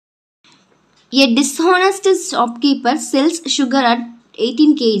A dishonest shopkeeper sells sugar at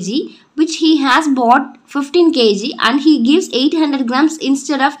 18 kg which he has bought 15 kg and he gives 800 grams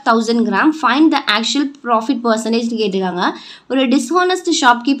instead of 1000 gram. Find the actual profit percentage கேட்டிருக்காங்க. ஒரு dishonest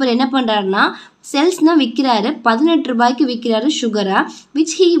shopkeeper என்ன பண்றாருன்னா செல்ஸ்னா விற்கிறாரு 18 ரூபாய்க்கு விற்கிறாரு சுகரை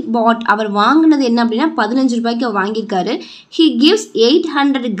which he bought அவர் வாங்கினது என்ன அப்படின்னா 15 ரூபாய்க்கு வாங்கியிருக்காரு. He gives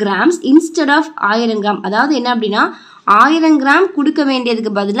 800 grams instead of 1000 gram. அதாவது என்ன அப்படின்னா 1000 கிராம் கொடுக்க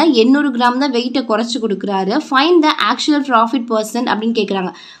வேண்டியதுக்கு பதிலாக 800 கிராம் தான் வெயிட்டை குறைச்சி கொடுக்குறாரு. Find the actual profit percent அப்படின்னு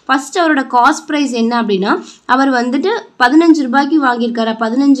கேட்குறாங்க. ஃபர்ஸ்ட் அவரோட காஸ்ட் ப்ரைஸ் என்ன அப்படின்னா அவர் வந்துட்டு 15 ரூபாய்க்கு வாங்கியிருக்காரா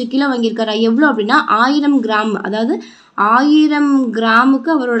 15 கிலோ வாங்கியிருக்காரா எவ்வளோ அப்படின்னா 1000 கிராம். அதாவது 1000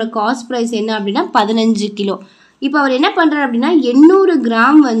 கிராமுக்கு அவரோட காஸ்ட் ப்ரைஸ் என்ன அப்படின்னா 15 கிலோ. இப்போ அவர் என்ன பண்ணுறாரு அப்படின்னா 800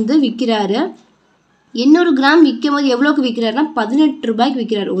 கிராம் வந்து விற்கிறாரு. 800 கிராம் விற்கும் போது எவ்வளோக்கு விற்கிறாருன்னா 18 ரூபாய்க்கு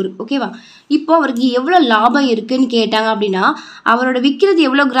விற்கிறாரு ஒரு ஓகேவா. இப்போ அவருக்கு எவ்வளோ லாபம் இருக்குன்னு கேட்டாங்க அப்படின்னா அவரோட விற்கிறது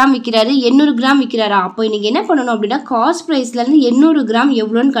எவ்வளோ கிராம் விற்கிறாரு 800 கிராம் விற்கிறாரா. அப்போ இன்றைக்கி என்ன பண்ணணும் அப்படின்னா காஸ்ட் ப்ரைஸ்லேருந்து 800 கிராம்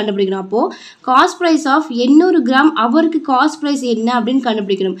எவ்வளோன்னு கண்டுபிடிக்கணும். அப்போது காஸ்ட் ப்ரைஸ் ஆஃப் 800 கிராம் அவருக்கு காஸ்ட் ப்ரைஸ் என்ன அப்படின்னு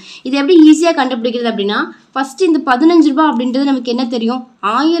கண்டுபிடிக்கணும். இது எப்படி ஈஸியாக கண்டுபிடிக்கிறது அப்படின்னா ஃபஸ்ட்டு இந்த 15 ரூபா அப்படின்றது நமக்கு என்ன தெரியும்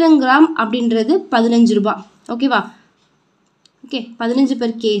 1000 கிராம் அப்படின்றது 15 ரூபா ஓகேவா. Okay 15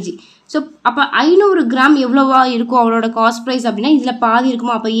 per kg. ஸோ அப்போ 500 கிராம் எவ்வளோவா இருக்கும் அவரோட காஸ்ட் ப்ரைஸ் அப்படின்னா இதில் பாதி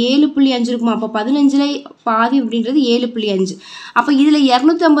இருக்குமா அப்போ 7.5 இருக்குமா. அப்போ 15ல் பாதி அப்படின்றது 7.5. அப்போ இதில்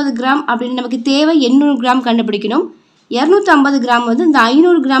 250 கிராம் அப்படின்னு நமக்கு தேவை 800 கிராம் கண்டுபிடிக்கணும். 250 கிராம் வந்து இந்த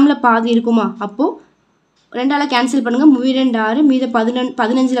 500 கிராமில் பாதி இருக்குமா. அப்போது 2ஆல் கேன்சல் பண்ணுங்கள் 32 6 மீத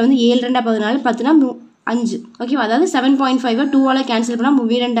 15ல் வந்து 7 2 14 10னா 5 ஓகேவா. அதாவது 7.5 2ஆல் கேன்சல் பண்ணால்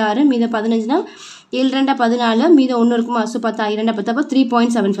 32 6 மீத 15னா 7 2 14 மீத 1 இருக்குமா. ஸோ 10 2 10 அப்போ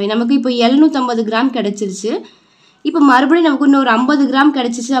 3.75 நமக்கு இப்போ 750 கிராம் கிடச்சிருச்சு. இப்போ மறுபடியும் நமக்கு இன்னொரு 50 கிராம்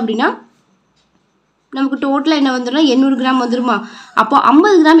கிடச்சிச்சு அப்படின்னா நமக்கு டோட்டலாக என்ன வந்துடும்னா 800 கிராம் வந்துடுமா. அப்போ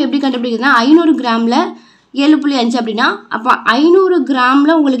 50 கிராம் எப்படி கண்டுபிடிக்கிறதுனா 500 கிராமில் 7.5 அப்படின்னா அப்போ 500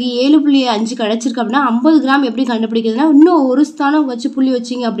 கிராமில் உங்களுக்கு 7.5 கிடச்சிருக்கு அப்படின்னா 50 கிராம் எப்படி கண்டுபிடிக்கிறதுனா இன்னும் ஒரு ஸ்தானம் வச்சு புள்ளி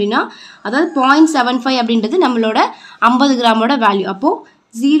வச்சிங்க அப்படின்னா அதாவது 0.75 அப்படின்றது நம்மளோட 50 கிராமோட வேல்யூ. அப்போது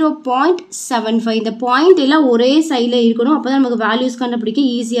 0.75 இந்த பாயிண்ட் எல்லாம் ஒரே சைடில் இருக்கணும். அப்போ தான் நமக்கு வேல்யூஸ் கண்டுபிடிக்க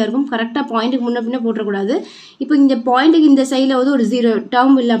ஈஸியாக இருக்கும். கரெக்டாக பாயிண்ட்டுக்கு முன்ன பின்ன போட்டக்கூடாது. இப்போ இந்த பாயிண்ட்டுக்கு இந்த சைடில் வந்து ஒரு 0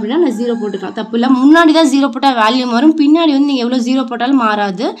 டேர்ம் இல்லை அப்படின்னா நான் 0 போட்டுக்கலாம் தப்பு இல்லை. முன்னாடி தான் 0 போட்டால் வேல்யூ மாறும் பின்னாடி வந்து நீங்கள் எவ்வளோ 0 போட்டாலும்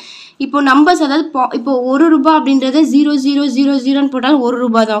மாறாது. இப்போ நம்பர்ஸ் அதாவது இப்போ 1 ரூபா அப்படின்றத 0000 போட்டாலும் 1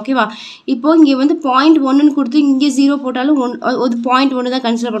 ரூபா தான் ஓகேவா. இப்போ இங்கே வந்து 0.1ன்னு கொடுத்து இங்கே 0 போட்டாலும் ஒரு 0.1 தான்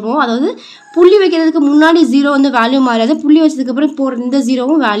கன்சிடர் பண்ணுவோம். அதாவது புள்ளி வைக்கிறதுக்கு முன்னாடி 0 வந்து வேல்யூ மாறாது புள்ளி வச்சதுக்கப்புறம் போகிற இந்த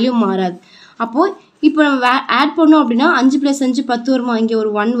 0வும் வேல்யூ மாறாது. அப்போது இப்போ நம்ம ஆட் பண்ணோம் அப்படின்னா 5 + 5 10 வருமா. இங்கே ஒரு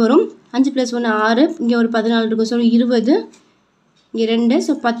 1 வரும் 5 + 1 6 இங்கே ஒரு 14 இருக்கும். ஸோ 20 இங்கே 2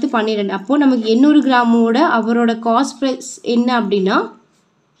 ஸோ 10 12. அப்போது நமக்கு 800 கிராமோட அவரோட காஸ்ட் ப்ரைஸ் என்ன அப்படின்னா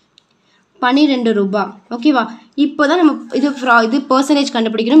 12 ரூபா ஓகேவா. இப்போ தான் நம்ம இது பர்சன்டேஜ்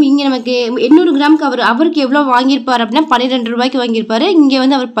கண்டுபிடிக்கணும். இங்கே நமக்கு 800 கிராமுக்கு அவருக்கு எவ்வளோ வாங்கியிருப்பார் அப்படின்னா 12 ரூபாய்க்கு வாங்கியிருப்பார். இங்கே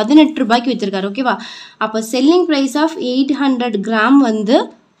வந்து அவர் 18 ரூபாய்க்கு விற்றுருக்காரு ஓகேவா. அப்போ செல்லிங் ப்ரைஸ் ஆஃப் 800 கிராம் வந்து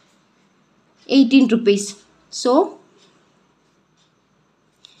 18 rupees. ஸோ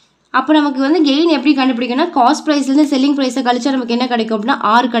அப்போ நமக்கு வந்து கெயின் எப்படி கண்டுபிடிக்கணும்னா காஸ்ட் ப்ரைஸ்லேருந்து செல்லிங் ப்ரைஸை கழிச்சா நமக்கு என்ன கிடைக்கும் அப்படின்னா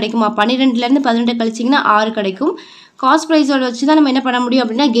 6 கிடைக்குமா. 12லேருந்து 18 கழிச்சிங்கன்னா 6 கிடைக்கும். காஸ்ட் ப்ரைஸோட வச்சு தான் நம்ம என்ன பண்ண முடியும்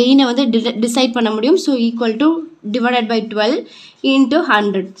அப்படின்னா கெயினை வந்து டிசைட் பண்ண முடியும். So equal to divided by 12 into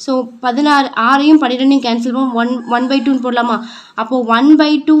 100. So 16 6ஐயும் 12ஐயும் cancel பண்ணுவோம் 1/2ன்னு போடலாமா. அப்போது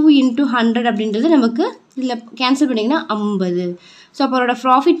 1/2 இன்ட்டு 100 அப்படின்றது நமக்கு இதில் கேன்சல் பண்ணிங்கன்னா 50. ஸோ அப்போ அவரோட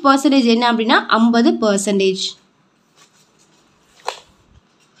ப்ராஃபிட் பர்சன்டேஜ் என்ன அப்படின்னா 50%.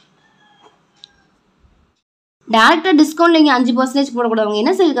 டேரக்டாக டிஸ்கவுண்ட் நீங்கள் 5% போடக்கூடாது. அவங்க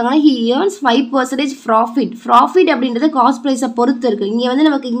என்ன சொல்லியிருக்காங்கன்னா he earns 5% ப்ராஃபிட் அப்படின்றது காஸ்ட் ப்ரைஸை பொறுத்து இருக்குது. இங்கே வந்து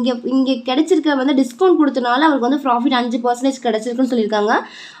நமக்கு இங்கே கிடைச்சிருக்க வந்து டிஸ்கவுண்ட் கொடுத்தனால அவருக்கு வந்து ப்ராஃபிட் 5% கிடச்சிருக்குன்னு சொல்லியிருக்காங்க.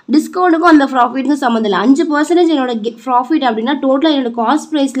 டிஸ்கவுண்ட்டுக்கும் அந்த ப்ராஃபிட்டுக்கும் சம்மந்தம் இல்லை. 5% என்னோட ப்ராஃபிட் அப்படின்னா டோட்டலாக என்னோட காஸ்ட்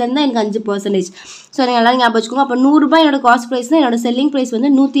ப்ரைஸ்லேருந்து தான் எனக்கு 5%. ஸோ நீங்கள் எல்லாரும் ஞாபகம் வச்சுக்கோங்க. அப்போ 100 ரூபாய் என்னோட காஸ்ட் ப்ரைஸ்னால் என்னோட செல்லிங் ப்ரைஸ்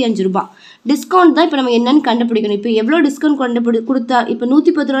வந்து 105 ரூபா. டிஸ்கவுண்ட் தான் இப்போ நம்ம என்னென்னு கண்டுபிடிக்கணும். இப்போ எவ்வளோ டிஸ்கவுண்ட் கொடுத்தா இப்போ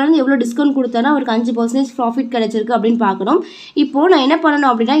 110 ரூபாயிலேருந்து எவ்வளோ டிஸ்கவுண்ட் கொடுத்தானா அவருக்கு 5% ப்ராஃபிட் கிடச்சிருக்கு அப்படின்னு பார்க்கணும். இப்போது நான் என்ன பண்ணணும்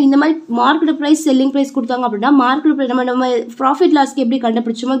அப்படின்னா இந்த மாதிரி மார்க்கெட் ப்ரைஸ் செல்லிங் ப்ரைஸ் கொடுத்தாங்க அப்படின்னா மார்க்கெட் ப்ரைஸ் நம்ம ப்ராஃபிட் லாஸ்க்கு எப்படி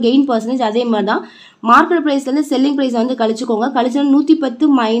கண்டுபிடிச்சோமோ கெயின் பர்சன்டேஜ் அதே மாதிரி தான் மார்க்கெட் ப்ரைஸ்லேருந்து செல்லிங் ப்ரைஸ் வந்து கழிச்சுக்கோங்க. கழிச்சா 110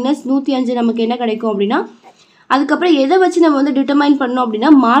 - 105 நமக்கு என்ன கிடைக்கும் அப்படின்னா அதுக்கப்புறம் எதை வச்சு நம்ம வந்து டிட்டர்மைன் பண்ணோம் அப்படின்னா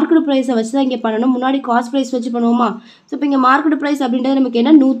மார்க்கெட் ப்ரைஸை வச்சு தான் இங்கே பண்ணணும். முன்னாடி காஸ்ட் ப்ரைஸ் வச்சு பண்ணுவோமா. ஸோ இப்போ இங்கே மார்க்கெட் ப்ரைஸ் அப்படின்றது நமக்கு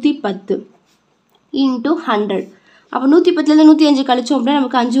என்ன 110 இன்ட்டு 100. அப்போ 110லேருந்து 105 கழிச்சோம் அப்படின்னா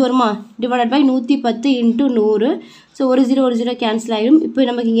நமக்கு 5 வருமா. Divided by 110 into 100. ஸோ ஒரு 0 கேன்சல் ஆகிடும். இப்போ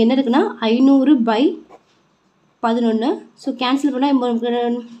நமக்கு இங்கே என்ன இருக்குன்னா 500/11. ஸோ கேன்சல் பண்ணால் நமக்கு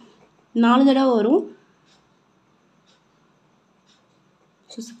 4 தடவை வரும்.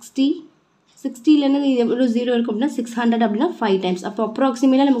 ஸோ 60லேருந்து இது எவ்வளோ 0 இருக்கும் அப்படின்னா 600 அப்படின்னா 5 டைம்ஸ். அப்போ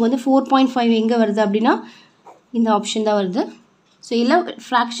அப்ராக்சிமேட்டாக நமக்கு வந்து 4.5 எங்கே வருது அப்படின்னா இந்த ஆப்ஷன் தான் வருது. ஸோ இல்லை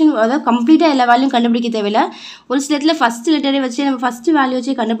ஃப்ராக்ஷன் அதாவது கம்ப்ளீட்டாக எல்லா வேல்யூம் கண்டுபிடிக்க தேவையில்லை. ஒரு சில இடத்துல ஃபஸ்ட்டு லெட்டரை வச்சு நம்ம ஃபஸ்ட்டு வேல்யூ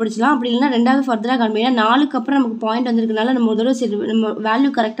வச்சு கண்டுபிடிச்சலாம். அப்படி இல்லைனா ரெண்டாவது ஃபர்தராக கண்டுபிடிக்கலாம். 4க்கு அப்புறம் நமக்கு பாயிண்ட் வந்திருக்கனால நம்ம ஒரு தடவை சரி நம்ம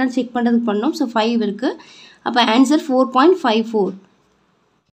வேல்யூ கரெக்டாக செக் பண்ணுறதுக்கு பண்ணோம். ஸோ 5 இருக்குது. அப்போ answer 4.54.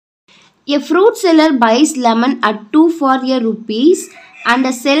 A fruit seller buys lemon at 2 for a rupees and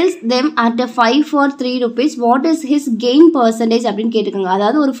sells them at a 5 for 3 rupees. What is his gain percentage அப்படின்னு கேட்டுக்கோங்க.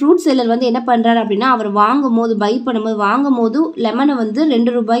 அதாவது ஒரு ஃப்ரூட் செல்லர் வந்து என்ன பண்ணுறாரு அப்படின்னா அவர் வாங்கும் போது பை பண்ணும்போது வாங்கும் போது லெமனை வந்து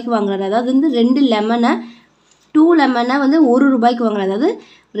 2 ரூபாய்க்கு வாங்குறாரு. அதாவது வந்து 2 லெமனை வந்து 1 ரூபாய்க்கு வாங்குறாரு. அதாவது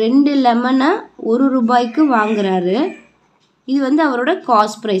 2 லெமனை 1 ரூபாய்க்கு வாங்குறாரு. இது வந்து அவரோட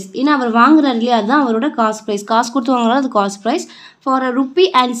காஸ்ட் ப்ரைஸ். ஏன்னா அவர் வாங்குறாரு இல்லையா, அதுதான் அவரோட காஸ்ட் ப்ரைஸ். காசு கொடுத்து வாங்குறாரு, அது cost price. For a Ruby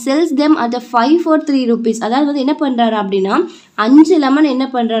and cells them at a 5 for 3 rupees. அதாவது வந்து என்ன பண்ணுறாரு அப்படின்னா 5 லெமன் என்ன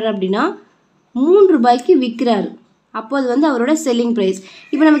பண்ணுறாரு அப்படின்னா 3 ரூபாய்க்கு விற்கிறாரு. அப்போ அது வந்து அவரோட செல்லிங் ப்ரைஸ்.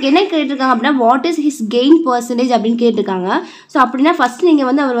 இப்போ நமக்கு என்ன கேட்டிருக்காங்க அப்படின்னா what is his gain percentage அப்படின்னு கேட்டிருக்காங்க. ஸோ அப்படின்னா ஃபஸ்ட் நீங்கள்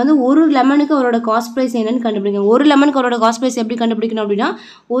வந்து அவர் வந்து ஒரு லெமனுக்கு அவரோட காஸ்ட் ப்ரைஸ் என்னன்னு கண்டுபிடிக்கணும். ஒரு லெமனுக்கு அவரோட காஸ்ட் ப்ரைஸ் எப்படி கண்டுபிடிக்கணும் அப்படின்னா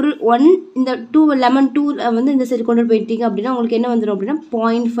இந்த 2 லெமன் 2 வந்து இந்த சைடு கொண்டு போயிட்டீங்க அப்படின்னா உங்களுக்கு என்ன வந்துடும் அப்படின்னா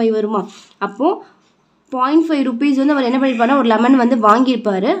 0.5 வருமா. அப்போது 0.5 rupees வந்து அவர் என்ன பண்ணியிருப்பாருன்னா ஒரு லெமன் வந்து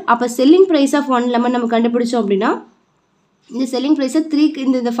வாங்கியிருப்பார். அப்போ செல்லிங் ப்ரைஸ் ஆஃப் 1 லெமன் நம்ம கண்டுபிடிச்சோம் அப்படின்னா இந்த செல்லிங் ப்ரைஸை 3க்கு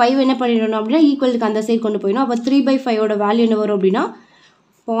இந்த 5 என்ன பண்ணிடணும் அப்படின்னா ஈக்குவலுக்கு அந்த சைடு கொண்டு போயிடும். அப்போ 3/5 வேல்யூ என்ன வரும் அப்படின்னா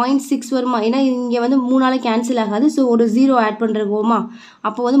 0.6 வருமா. ஏன்னா இங்கே வந்து 3ஆல் கேன்சல் ஆகாது. ஸோ ஒரு 0 ஆட் பண்ணுறோமா.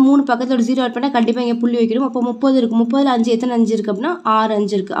 அப்போ வந்து 3 பக்கத்தில் ஒரு 0 ஆட் பண்ணால் கண்டிப்பாக இங்கே புள்ளி வைக்கணும். அப்போ 30 இருக்குது. 30ல் 5 எத்தனை 5 இருக்குது அப்படின்னா 6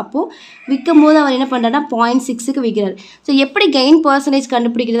 5 இருக்குது. அப்போது விற்கும் போது அவர் என்ன பண்ணுறாருன்னா 0.6க்கு விற்கிறார். ஸோ எப்படி கெயின் பர்சன்டேஜ்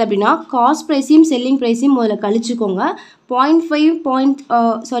கண்டுபிடிக்கிறது அப்படின்னா காஸ்ட் ப்ரைஸையும் செல்லிங் ப்ரைஸையும் முதல்ல கழிச்சுக்கோங்க. 0.6யும்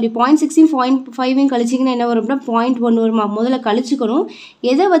 0.5யும் கழிச்சிங்கன்னா என்ன வரும் அப்படின்னா 0.1 வருமா. முதல்ல கழிச்சுக்கணும்.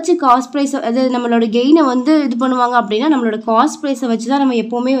 எதை வச்சு காஸ்ட் ப்ரைஸ் அது நம்மளோட கெயினை வந்து இது பண்ணுவாங்க அப்படின்னா நம்மளோட காஸ்ட் ப்ரைஸை வச்சு தான் நம்ம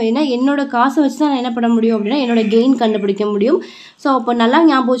எப்போவுமே ஏன்னா என்னோட காசை வச்சு தான் நான் என்ன பண்ண முடியும் அப்படின்னா என்னோட கெயின் கண்டுபிடிக்க முடியும். ஸோ அப்போ நல்லா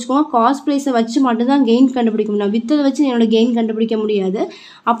ஞாபகம் வச்சுக்கோங்க, காஸ்ட் ப்ரைஸை வச்சு மட்டும்தான் கெயின் கண்டுபிடிக்க முடியும். விற்றதை வச்சு என்னோட கெயின் கண்டுபிடிக்க முடியாது.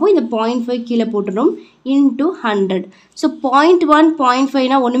 அப்போது இந்த 0.5 கீழே போட்டுடும் into 100. ஸோ 0.1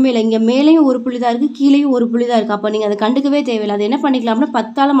 0.5னா ஒன்றுமே இல்லை. இங்கே மேலேயும் ஒரு புள்ளி தான் இருக்குது, கீழேயும் ஒரு புள்ளி தான் இருக்குது. அப்போ நீங்கள் அதை கண்டுக்கவே தேவையில்லை. அது என்ன பண்ணிக்கலாம் அப்படின்னா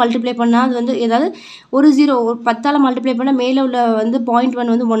 10ஆல் மல்டிப்ளை பண்ணால் அது வந்து ஏதாவது ஒரு 0 10ஆல் மல்டிப்ளை பண்ணால் மேலே உள்ள வந்து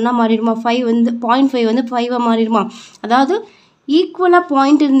 0.1 வந்து 1ஆக மாறிடுமா, 5 வந்து 0.5 வந்து 5ஆக மாறிடுமா. அதாவது ஈக்குவலாக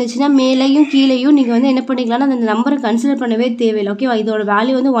பாயிண்ட் இருந்துச்சுன்னா மேலேயும் கீழேயும் நீங்கள் வந்து என்ன பண்ணிக்கலாம்னா அந்த நம்பரை கன்சிடர் பண்ணவே தேவையில்லை. ஓகேவா. இதோட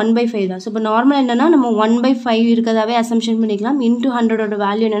வேல்யூ வந்து 1/5 தான். ஸோ இப்போ நார்மல் என்னென்னா நம்ம 1/5 இருக்கிறதாவே அசம்ஷன் பண்ணிக்கலாம். இன்ட்டு 100ஓட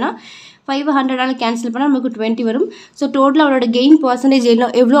வேல்யூ என்னென்னா 5 100ஆல் கேன்சல் பண்ணால் நமக்கு 20 வரும். ஸோ டோட்டலாக அவரோட கெயின் பர்சன்டேஜ்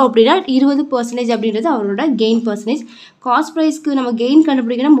எவ்வளோ அப்படின்னா 20% அப்படின்றது அவரோட கெயின் பர்சன்டேஜ். காஸ்ட் ப்ரைஸ்க்கு நம்ம கெயின்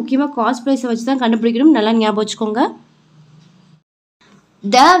கண்டுபிடிக்கணும். முக்கியமாக காஸ்ட் ப்ரைஸை வச்சு தான் கண்டுபிடிக்கணும். நல்லா ஞாபகம் வச்சுக்கோங்க.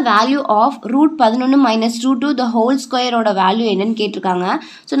 The value of root 11 minus root 2 the whole square ஓட வேல்யூ என்னன்னு கேட்டிருக்காங்க.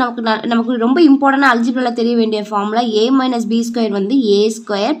 ஸோ நமக்கு ரொம்ப இம்பார்ட்டன்ட் அல்ஜிப்ராவில் தெரிய வேண்டிய formula a minus b square வந்து a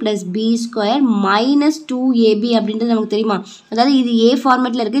square plus b square minus 2ab அப்படின்றது நமக்கு தெரியுமா. அதாவது இது a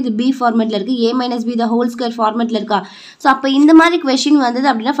ஃபார்மேட்டில் இருக்குது, இது b ஃபார்மேட்டில் இருக்குது, a minus b the whole square ஃபார்மேட்டில் இருக்கா. ஸோ அப்போ இந்த மாதிரி கொஷின் வந்தது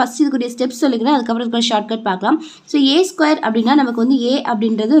அப்படின்னா ஃபஸ்ட் இதுக்குரிய ஸ்டெப்ஸ் சொல்லிக்கிறேன், அதுக்கப்புறம் இதுக்கு ஷார்ட்கட் பார்க்கலாம். ஸோ a ஸ்கொயர் அப்படின்னா நமக்கு வந்து a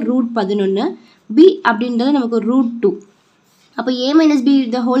அப்படின்றது ரூட் 11, b அப்படின்றது நமக்கு ரூட் 2. அப்போ a minus b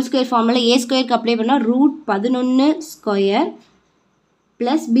the whole square formula a ஸ்கொயருக்கு அப்ளை பண்ணால் ரூட் 11 ஸ்கொயர்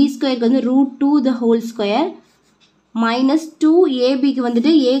ப்ளஸ் b ஸ்கொயருக்கு வந்து root 2 the whole square minus 2ab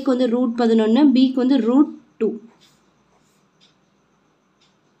வந்துட்டு aக்கு வந்து ரூட் 11 bக்கு வந்து ரூட் 2.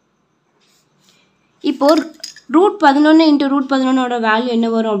 இப்போ ரூட் 11 இன்ட்டு ரூட் 11ஓட வேல்யூ என்ன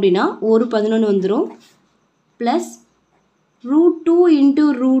வரும் அப்படின்னா ஒரு 11 வந்துடும் plus root 2 into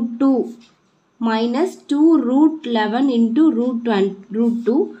root 2 minus 2 root 11 into root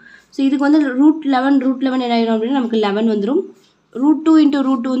 2. So இதுக்கு வந்து root 11 என்ன ஆயிரும் அப்படின்னா நமக்கு 11 வந்துடும். root 2 into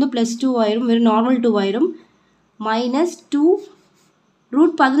root 2 வந்து ப்ளஸ் 2 ஆயிரும், வெறும் நார்மல் 2 ஆயிரும். மைனஸ் 2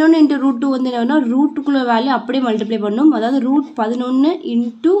 root 11 into root 2 வந்து என்னன்னா ரூட்டுக்குள்ள வேல்யூ அப்படியே மல்டிப்ளை பண்ணும். அதாவது root 11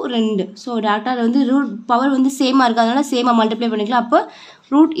 into 2. ஸோ டேட்டாவில் வந்து ரூட் பவர் வந்து சேமாக இருக்குது, அதனால் சேமாக மல்டிப்ளை பண்ணிக்கலாம். அப்போ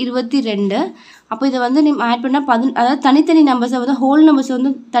ரூட் 22. அப்போ இதை வந்து நம்ம ஆட் பண்ணால் அதாவது தனித்தனி நம்பர்ஸை வந்து ஹோல் நம்பர்ஸை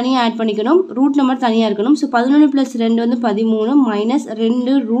வந்து தனியாக ஆட் பண்ணிக்கணும், ரூட் நம்பர் தனியாக இருக்கணும். ஸோ 11 + 2 வந்து 13 மைனஸ்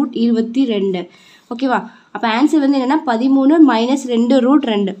 2 ரூட் 22. ஓகேவா. அப்போ ஆன்சர் வந்து என்னென்னா 13 மைனஸ் 2 ரூட்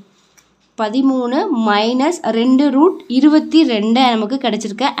 2. 13 மைனஸ் 2 ரூட் 22 நமக்கு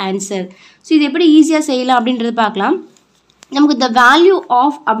கிடச்சிருக்க ஆன்சர். ஸோ இது எப்படி ஈஸியாக செய்யலாம் அப்படின்றது பார்க்கலாம். நமக்கு the value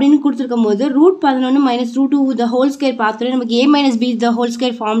of அப்படின்னு கொடுத்துருக்கும் போது √11 மைனஸ் √2 the whole square பார்த்தோன்னே நமக்கு a minus b the whole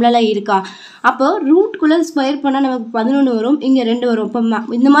square ஃபார்முலாலாம் இருக்கா? அப்போ ரூட்குள்ளே ஸ்கொயர் பண்ணால் நமக்கு 11 வரும், இங்கே 2 வரும். இப்போ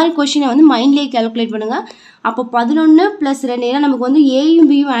இந்த மாதிரி கொஷினை வந்து மைண்ட்லேயே கேல்குலேட் பண்ணுங்கள். அப்போ 11 + 2 ஏன்னா நமக்கு வந்து ஏயும்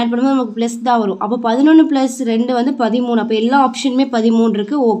பியும் ஆட் பண்ணும்போது நமக்கு ப்ளஸ் தான் வரும். அப்போ 11 + 2 வந்து 13. அப்போ எல்லா ஆப்ஷனுமே 13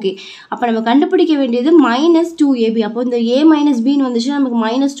 இருக்குது. ஓகே, அப்போ நம்ம கண்டுபிடிக்க வேண்டியது -2ab. அப்போ இந்த a - bன்னு வந்துச்சுன்னா நமக்கு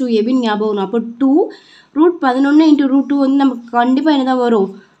 -2abன்னு ஞாபகம் வரும். அப்போ 2 √11 × √2 வந்து நமக்கு கண்டிப்பாக என்ன தான் வரும்,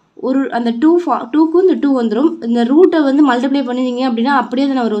 ஒரு அந்த 2க்கும் இந்த 2 வந்துடும். இந்த ரூட்டை வந்து மல்டிப்ளை பண்ணிங்க அப்படின்னா அப்படியே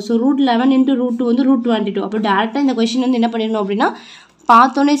தானே வரும். ஸோ √11 × √2 வந்து √22. அப்போ டேரெக்டாக இந்த கொஷின் வந்து என்ன பண்ணிடணும் அப்படின்னா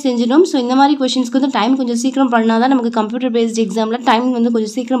பார்த்தோன்னே செஞ்சிடும். ஸோ இந்த மாதிரி கொஷின்ஸ்க்கு வந்து டைம் கொஞ்சம் சீக்கிரம் பண்ணால் தான் நமக்கு கம்ப்யூட்டர் பேஸ்ட் எக்ஸாமில் டைம் வந்து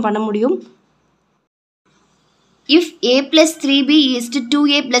கொஞ்சம் சீக்கிரம் பண்ண முடியும். If a plus 3b is to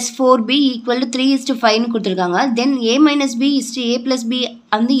 2a plus 4b equal to 3:5 கொடுத்துருக்காங்க. தென் a minus b is to a plus b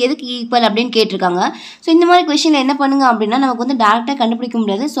வந்து எதுக்கு ஈக்குவல் அப்படின்னு கேட்டிருக்காங்க. ஸோ இந்த மாதிரி கொஷினில் என்ன பண்ணுங்க அப்படின்னா நமக்கு வந்து டேரெக்டாக கண்டுபிடிக்க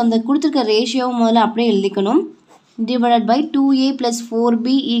முடியாது. ஸோ அந்த கொடுத்துருக்க ரேஷியோவை முதல்ல அப்படியே எழுதிக்கணும். Divided by 2a plus 4b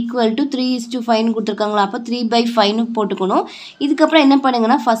equal to 3:5 கொடுத்துருக்காங்களா, அப்போ 3/5 போட்டுக்கணும். இதுக்கப்புறம் என்ன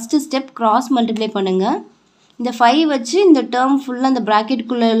பண்ணுங்கன்னா ஃபஸ்ட்டு ஸ்டெப் கிராஸ் மல்டிப்ளை பண்ணுங்கள். இந்த 5 வச்சு இந்த டேர்ம் ஃபுல்லாக அந்த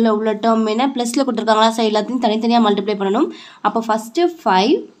ப்ராக்கெட்டுக்குள்ளே உள்ள டேர்ம் என்ன ப்ளஸில் கொடுத்துருக்காங்களா, ஸோ எல்லாத்தையும் தனித்தனியாக மல்டிப்ளை பண்ணணும். அப்போ first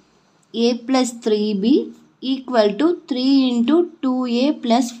 5a + 3b equal to 3 × 2a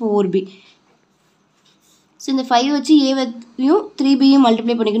 + 4b. So இந்த 5 வச்சு ஏவையும் 3bயும்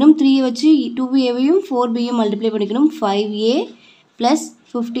மல்டிப்ளை பண்ணிக்கணும். 3 வச்சு 2aவையும் 4bயும் மல்டிப்ளை பண்ணிக்கணும். 5a +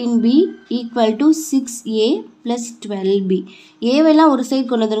 15b equal to 6a + 12b. ஏவெல்லாம் ஒரு சைடு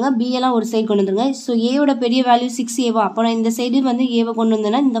கொண்டு வந்துருங்க, பியெல்லாம் ஒரு சைடு கொண்டு வந்துருங்க. ஸோ ஏவோட பெரிய வேல்யூ 6a. அப்போ நான் இந்த சைடு வந்து ஏவை கொண்டு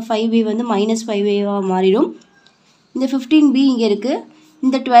வந்தேன்னா இந்த 5a வந்து -5a மாறிடும். இந்த 15b இங்கே இருக்குது.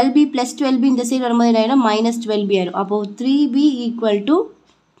 இந்த 12b + 12b இந்த சைடு வரும்போது என்ன ஆகிடும், -12b ஆகிடும். அப்போது 3b ஈக்குவல் டு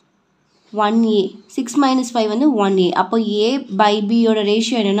 1a. 6 - 5 வந்து 1a. அப்போ a/bயோட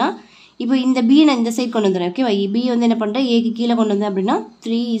ரேஷியோ என்னென்னா, இப்போ இந்த b நான் இந்த சைடு கொண்டு வந்துடுறேன். ஓகேவா, b வந்து என்ன பண்ணுறேன், ஏக்கு கீழே கொண்டு வந்தேன் அப்படின்னா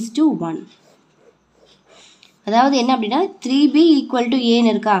 3:1. அதாவது என்ன அப்படின்னா 3b =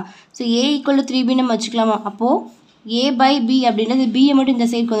 aன்னு இருக்கா. ஸோ a = 3b நம்ம வச்சுக்கலாமா. அப்போது a/b அப்படின்றது bயை மட்டும் இந்த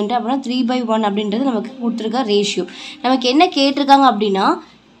சைடு கொண்டு வந்துட்டு அப்படின்னா 3/1 அப்படின்றது நமக்கு கொடுத்துருக்க ரேஷியோ. நமக்கு என்ன கேட்டிருக்காங்க அப்படின்னா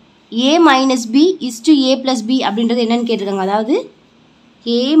a - b is to a + b அப்படின்றது என்னன்னு கேட்டிருக்காங்க. அதாவது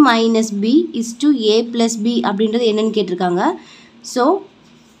a - b is to a + b அப்படின்றது என்னன்னு கேட்டிருக்காங்க. So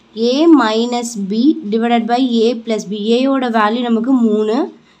a - b divided by a + b. ஏயோட value நமக்கு 3,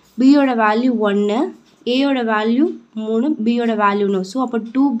 பியோட வேல்யூ 1, ஏயோட வேல்யூ 3, பியோட வேல்யூ 1. ஸோ அப்போ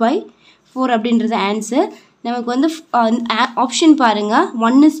 2/4 அப்படின்றது ஆன்சர். நமக்கு வந்து ஆப்ஷன் பாருங்கள்,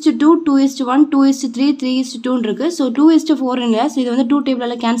 1:2, 2:1, 2:3, 3:2 இருக்குது. ஸோ 2:4 இல்லை. ஸோ இதை வந்து 2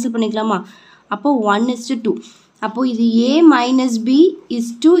 டேபிளால் கேன்சல் பண்ணிக்கலாமா. அப்போது 1:2. அப்போது இது a - b is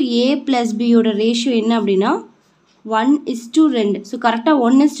to a + bயோட ratio என்ன அப்படின்னா 1:2. ஸோ கரெக்டாக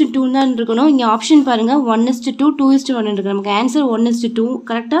 1:2 தான் இருக்கணும். இங்கே ஆப்ஷன் பாருங்கள், 1:2, 2:1 இருக்குது. நமக்கு ஆன்சர் 1:2.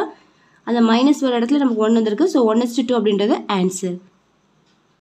 கரெக்டாக அந்த மைனஸ் ஒரு இடத்துல நமக்கு 1 வந்திருக்கு. ஸோ 1:2 அப்படின்றது ஆன்சர்.